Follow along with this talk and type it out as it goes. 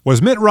Was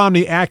Mitt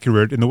Romney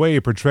accurate in the way he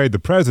portrayed the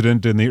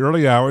president in the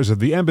early hours of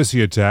the embassy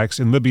attacks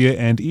in Libya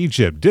and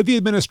Egypt? Did the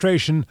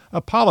administration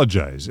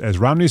apologize, as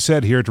Romney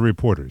said here to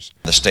reporters?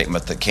 The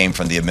statement that came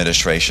from the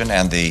administration,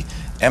 and the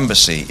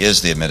embassy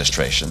is the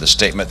administration. The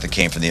statement that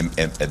came from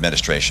the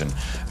administration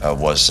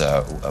was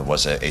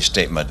a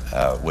statement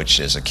which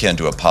is akin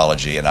to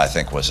apology, and I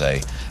think was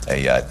a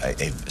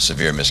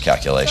severe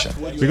miscalculation.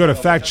 We go to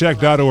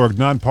factcheck.org,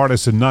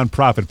 nonpartisan,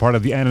 nonprofit, part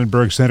of the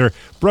Annenberg Center.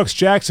 Brooks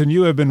Jackson,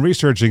 you have been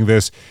researching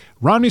this.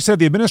 Romney said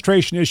the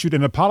administration issued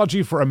an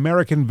apology for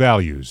American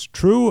values.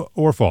 True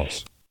or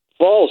false?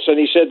 False, and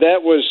he said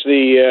that was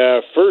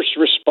the first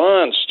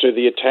response to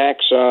the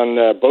attacks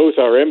on both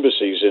our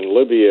embassies in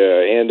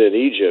Libya and in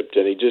Egypt,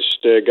 and he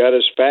just got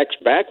his facts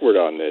backward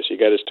on this. He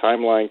got his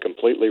timeline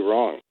completely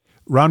wrong.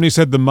 Romney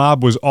said the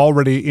mob was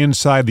already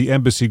inside the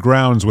embassy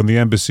grounds when the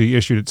embassy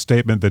issued its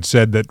statement that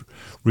said that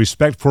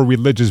respect for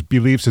religious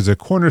beliefs is a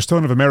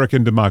cornerstone of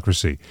American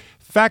democracy.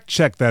 Fact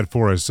check that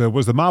for us.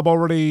 Was the mob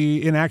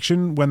already in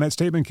action when that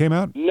statement came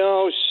out?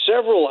 No,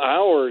 several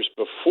hours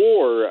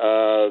before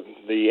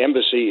the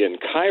embassy in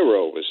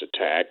Cairo was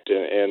attacked,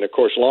 and of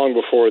course long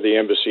before the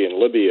embassy in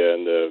Libya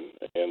and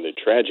the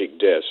tragic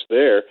deaths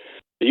there,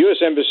 the U.S.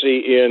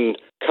 Embassy in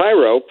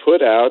Cairo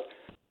put out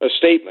a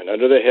statement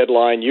under the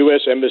headline,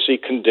 U.S. Embassy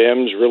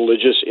condemns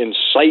religious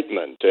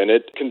incitement, and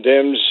it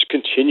condemns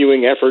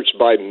continuing efforts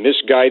by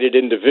misguided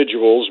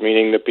individuals,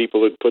 meaning the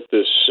people who put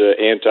this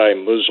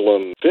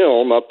anti-Muslim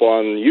film up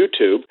on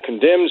YouTube,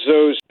 condemns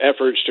those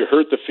efforts to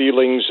hurt the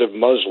feelings of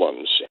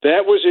Muslims.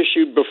 That was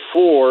issued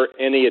before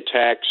any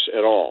attacks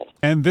at all.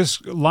 And this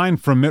line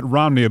from Mitt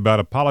Romney about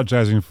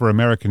apologizing for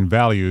American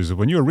values,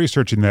 when you were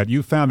researching that,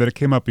 you found that it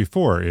came up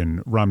before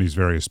in Romney's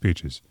various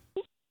speeches.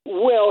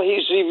 Well,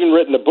 he's even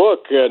written a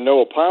book,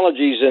 No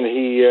Apologies, and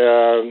he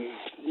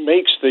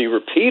makes the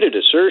repeated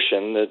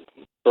assertion that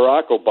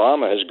Barack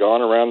Obama has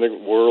gone around the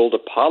world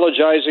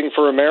apologizing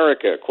for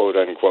America, quote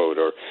unquote,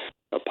 or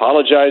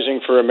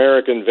apologizing for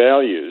American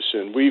values.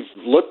 And we've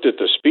looked at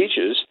the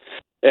speeches,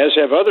 as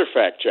have other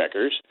fact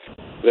checkers,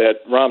 that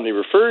Romney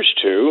refers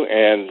to,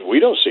 and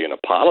we don't see an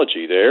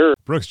apology there.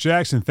 Brooks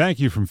Jackson, thank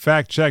you from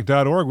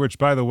factcheck.org, which,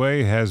 by the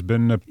way, has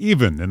been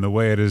even in the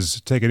way it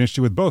has taken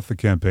issue with both the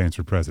campaigns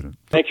for president.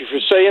 Thank you for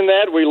saying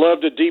that. We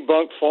love to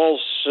debunk false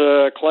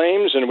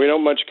claims, and we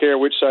don't much care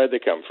which side they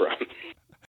come from.